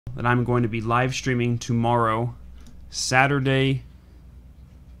that I'm going to be live streaming tomorrow, Saturday,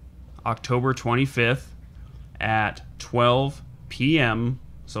 October 25th at 12 p.m.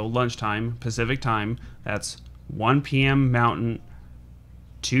 so lunchtime Pacific time. That's 1 p.m. Mountain,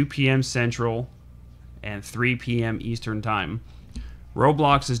 2 p.m. Central, and 3 p.m. Eastern time.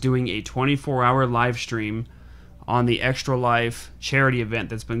 Roblox is doing a 24-hour live stream on the Extra Life charity event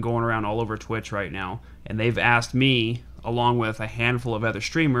that's been going around all over Twitch right now, and they've asked me, along with a handful of other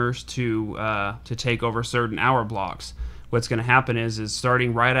streamers, to take over certain hour blocks. What's going to happen is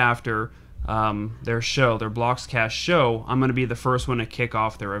starting right after their show, their Bloxcast show, I'm going to be the first one to kick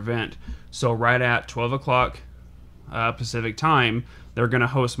off their event. So right at 12 o'clock Pacific time, they're going to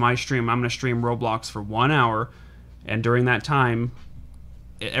host my stream. I'm going to stream Roblox for 1 hour, and during that time,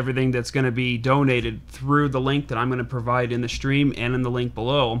 everything that's going to be donated through the link that I'm going to provide in the stream and in the link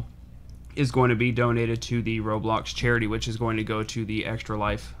below is going to be donated to the Roblox charity, which is going to go to the Extra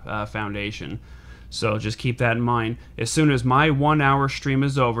Life Foundation. So just keep that in mind. As soon as my 1 hour stream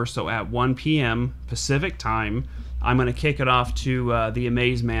is over, so at 1 p.m. Pacific time, I'm going to kick it off to the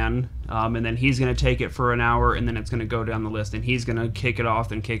Amaze Man, and then he's going to take it for an hour, and then it's going to go down the list, and he's going to kick it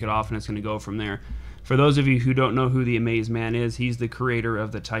off, and it's going to go from there. For those of you who don't know who the Amaze Man is, he's the creator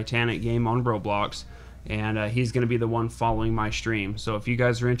of the Titanic game on Roblox, and he's going to be the one following my stream. So if you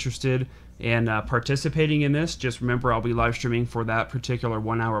guys are interested in participating in this, just remember I'll be live streaming for that particular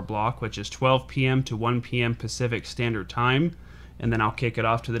 1 hour block, which is 12 p.m. to 1 p.m. Pacific Standard Time, and then I'll kick it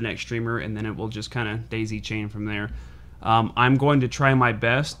off to the next streamer, and then it will just kind of daisy chain from there. I'm going to try my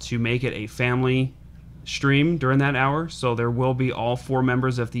best to make it a family stream during that hour, so there will be all 4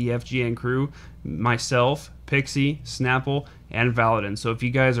 members of the FGN crew, myself, Pixie, Snapple, and Valadin. So if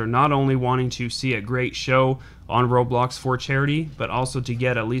you guys are not only wanting to see a great show on Roblox for charity, but also to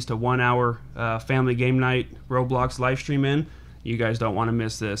get at least a 1 hour family game night Roblox live stream in, you guys don't want to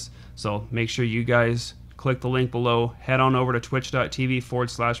miss this. So make sure you guys click the link below, head on over to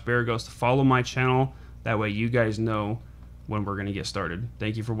twitch.tv/Bereghost to follow my channel. That way you guys know when we're going to get started.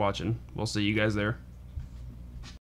 Thank you for watching. We'll see you guys there.